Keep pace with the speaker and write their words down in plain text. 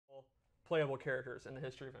playable characters in the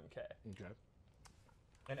history of MK. Okay.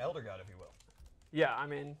 An elder god, if you will. Yeah, I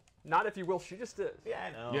mean, not if you will, she just is. Yeah,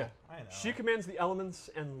 I know. Yeah. I know. She commands the elements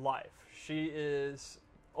and life. She is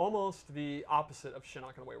almost the opposite of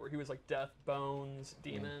Shinnok in a way, where he was like death, bones,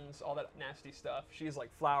 demons, all that nasty stuff. She's like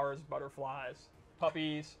flowers, butterflies,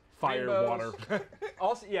 puppies, Fire, rainbows. water.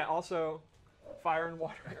 Also fire and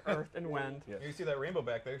water, earth and wind. Yes. You see that rainbow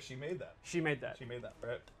back there? She made that. She made that. She made that,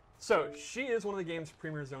 right? So she is one of the game's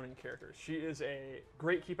premier zoning characters. She is a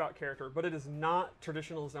great keep out character, but it is not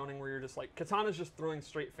traditional zoning where you're just like, Katana's just throwing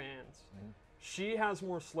straight fans. She has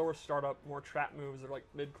more slower startup, more trap moves that are like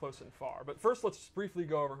mid, close, and far. But first, let's just briefly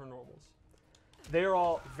go over her normals. They are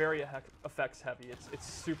all very effects heavy. It's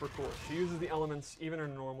super cool. She uses the elements, even her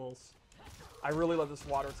normals. I really love this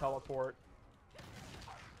water teleport.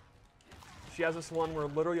 She has this one where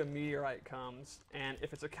literally a meteorite comes, and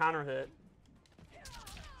if it's a counter hit,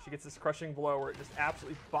 she gets this crushing blow where it just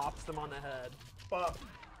absolutely bops them on the head. Bop.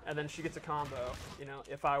 And then she gets a combo. You know,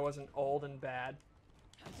 if I wasn't old and bad.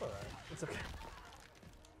 That's alright. It's okay.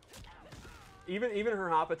 Even her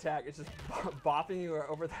hop attack is just bopping you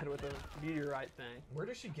over that with a meteorite thing. Where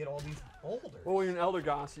does she get all these boulders? Well, when you're an elder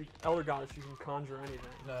goddess, you can conjure anything.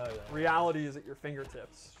 No, yeah. Reality is at your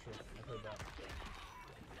fingertips. True. I've heard that.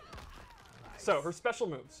 Nice. So, her special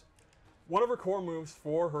moves. One of her core moves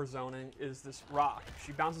for her zoning is this rock.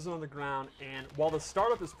 She bounces it on the ground, and while the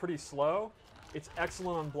startup is pretty slow, it's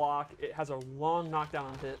excellent on block. It has a long knockdown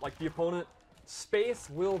on hit. Like, the opponent, space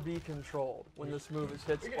will be controlled when this move is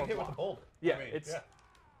hit You're or getting hit with blocked. a boulder. Yeah, I mean, it's yeah.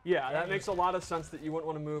 yeah, that makes a lot of sense that you wouldn't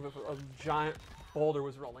want to move if a giant boulder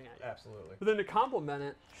was rolling at you. Absolutely. But then to complement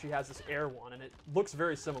it, she has this air one, and it looks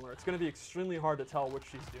very similar. It's going to be extremely hard to tell what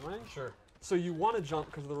she's doing. Sure. So you want to jump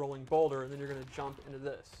because of the rolling boulder, and then you're going to jump into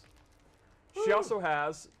this. She also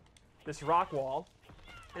has this rock wall,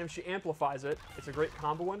 and if she amplifies it, it's a great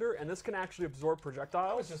combo ender, and this can actually absorb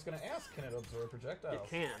projectiles. I was just going to ask, can it absorb projectiles? It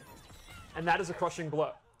can. And that is a crushing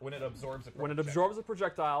blow. When it absorbs a projectile. When it absorbs a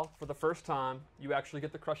projectile for the first time, you actually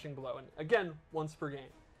get the crushing blow. And again, once per game.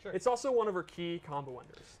 Sure. It's also one of her key combo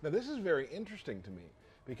enders. Now this is very interesting to me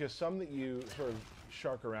because some that you sort of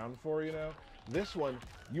shark around for, you know, this one,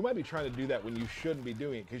 you might be trying to do that when you shouldn't be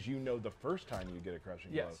doing it because you know the first time you get a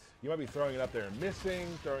crushing blow. Yes. You might be throwing it up there and missing,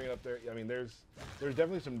 throwing it up there. I mean, there's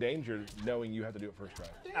definitely some danger knowing you have to do it first try.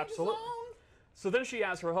 Absolutely. So then she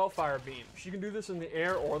has her Hellfire Beam. She can do this in the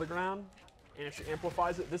air or the ground. And if she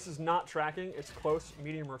amplifies it, this is not tracking. It's close,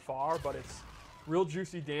 medium, or far, but it's real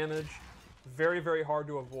juicy damage. Very, very hard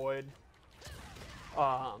to avoid.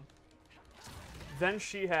 Then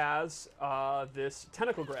she has this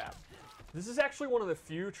Tentacle Grab. This is actually one of the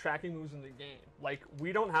few tracking moves in the game. Like,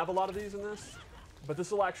 we don't have a lot of these in this, but this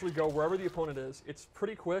will actually go wherever the opponent is. It's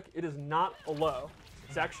pretty quick. It is not a low.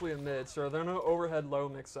 It's actually a mid, so there are no overhead low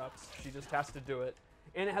mix-ups. She just has to do it.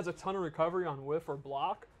 And it has a ton of recovery on whiff or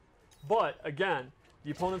block. But, again,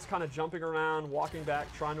 the opponent's kind of jumping around, walking back,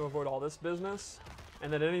 trying to avoid all this business.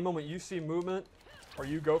 And then at any moment you see movement, or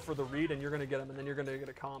you go for the read and you're going to get him, and then you're going to get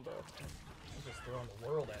a combo. She's just throwing the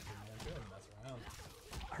world at you, man. She doesn't mess around.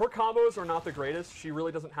 Her combos are not the greatest. She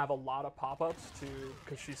really doesn't have a lot of pop-ups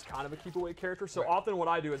because she's kind of a keep-away character. So often what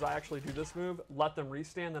I do is I actually do this move, let them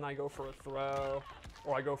restand, then I go for a throw,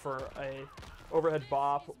 or I go for a overhead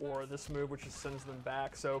bop, or this move which just sends them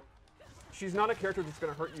back. So she's not a character that's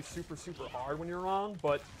going to hurt you super, super hard when you're wrong,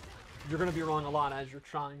 but you're going to be wrong a lot as you're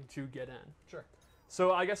trying to get in. Sure.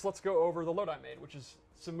 So I guess let's go over the load I made, which is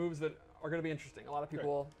some moves that are going to be interesting. A lot of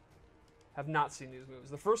people have not seen these moves.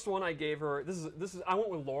 The first one I gave her, this is I went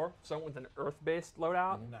with lore, so I went with an earth-based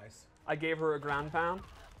loadout. Nice. I gave her a ground pound.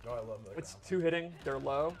 Oh, I love that. It's 2 hitting, they're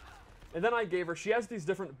low. And then I gave her, she has these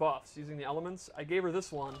different buffs using the elements. I gave her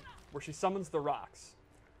this one where she summons the rocks.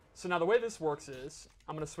 So now the way this works is,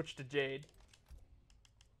 I'm going to switch to Jade.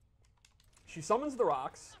 She summons the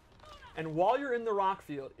rocks, and while you're in the rock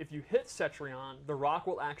field, if you hit Cetrion, the rock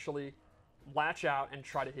will actually latch out and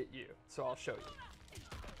try to hit you. So I'll show you.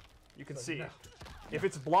 You can see. If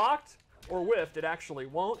it's blocked or whiffed, it actually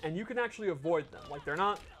won't, and you can actually avoid them. Like, they're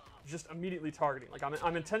not just immediately targeting. Like,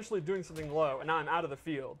 I'm intentionally doing something low, and now I'm out of the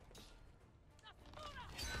field.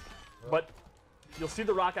 But you'll see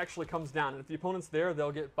the rock actually comes down, and if the opponent's there,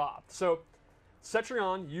 they'll get bopped. So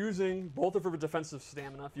Cetrion, using both of her defensive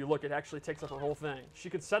stamina, if you look, it actually takes up her whole thing. She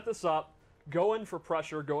could set this up, go in for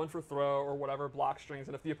pressure, go in for throw, or whatever, block strings,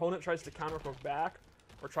 and if the opponent tries to counterpoke back,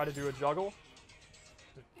 or try to do a juggle,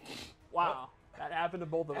 wow, that happened to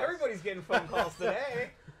both of us. Everybody's getting phone calls today.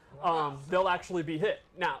 They'll actually be hit.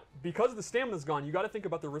 Now, because the stamina's gone, you got to think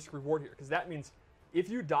about the risk-reward here, because that means if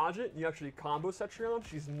you dodge it and you actually combo Cetrion,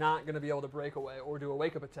 she's not going to be able to break away or do a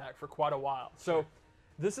wake-up attack for quite a while. So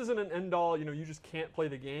This isn't an end-all, you know, you just can't play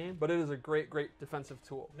the game, but it is a great, great defensive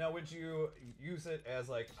tool. Now, would you use it as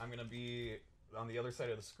like, I'm going to be on the other side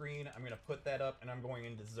of the screen, I'm going to put that up, and I'm going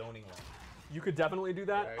into zoning range? You could definitely do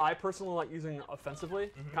that. Right. I personally like using it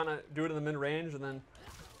offensively, kind of do it in the mid-range and then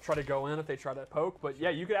try to go in if they try to poke. But yeah,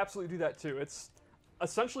 you could absolutely do that too. It's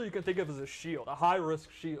essentially you can think of it as a shield, a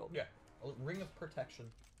high-risk shield. Yeah, a ring of protection.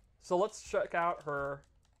 So let's check out her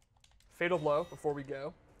Fatal Blow before we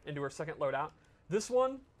go into her second loadout. This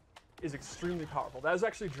one is extremely powerful. That is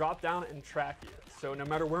actually drop down and track you. So no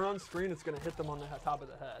matter where on screen, it's going to hit them on the top of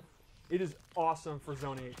the head. It is awesome for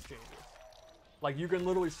zoning exchanges. Like, you can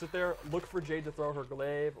literally sit there, look for Jade to throw her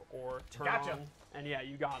glaive or turn Gotcha. on, and yeah,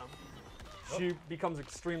 you got him. She becomes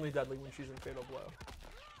extremely deadly when she's in Fatal Blow.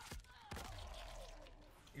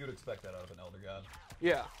 You would expect that out of an Elder God.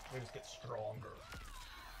 Yeah. They just get stronger.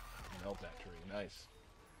 Melt that tree. Nice.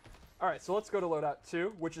 All right, so let's go to loadout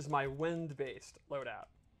 2, which is my wind-based loadout.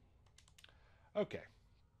 Okay.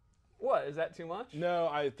 What, is that too much? No,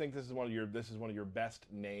 I think this is one of your best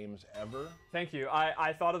names ever. Thank you.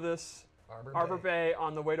 I thought of this Arbor Bay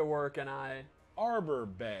on the way to work, and Arbor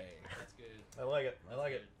Bay. That's good. I like it. I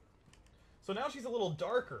like it. So now she's a little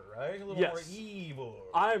darker, right? A little Yes. more evil.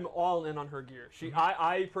 I'm all in on her gear.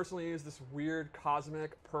 I personally use this weird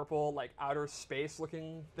cosmic purple, like outer space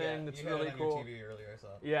looking thing that's you had really it on cool. Your TV earlier, I saw.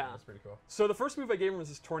 Yeah. That's pretty cool. So the first move I gave her was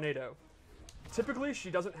this tornado. Typically, she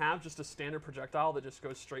doesn't have just a standard projectile that just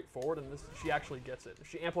goes straight forward, and this she actually gets it. If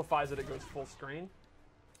she amplifies it, it goes full screen.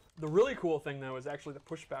 The really cool thing, though, is actually the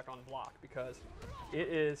pushback on block, because it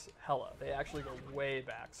is hella. They actually go way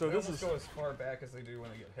back. So They this almost is go as far back as they do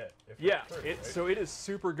when they get hit. If yeah. they're true, right? So it is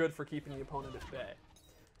super good for keeping the opponent at bay.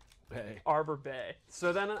 Bay. Arbor Bay.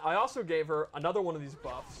 So then I also gave her another one of these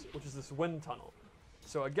buffs, which is this wind tunnel.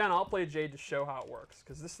 So again, I'll play Jade to show how it works,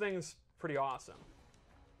 because this thing's pretty awesome.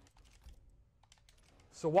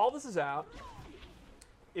 So while this is out,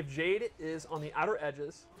 if Jade is on the outer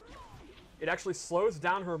edges, it actually slows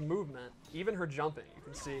down her movement, even her jumping. You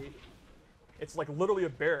can see it's like literally a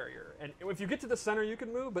barrier. And if you get to the center, you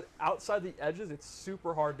can move, but outside the edges, it's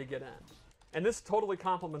super hard to get in. And this totally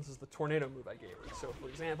complements the tornado move I gave her. So for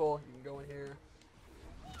example, you can go in here,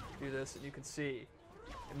 do this, and you can see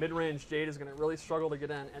in mid-range, Jade is going to really struggle to get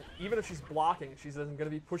in. And even if she's blocking, she's going to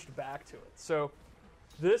be pushed back to it. So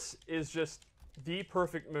this is just the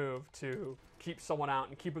perfect move to keep someone out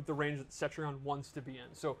and keep at the range that Cetrion wants to be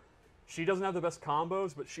in. So she doesn't have the best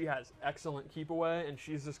combos, but she has excellent keep away, and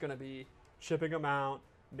she's just going to be chipping them out,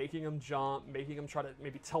 making them jump, making them try to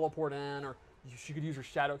maybe teleport in, or she could use her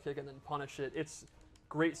shadow kick and then punish it. It's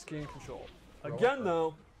great skin control. Again,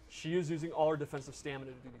 though, she is using all her defensive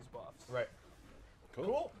stamina to do these buffs. Right.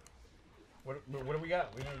 Cool. What do we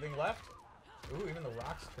got? We have anything left? Ooh, even the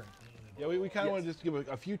rocks turn. Yeah, we kind of want to just give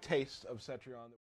a few tastes of Cetrion.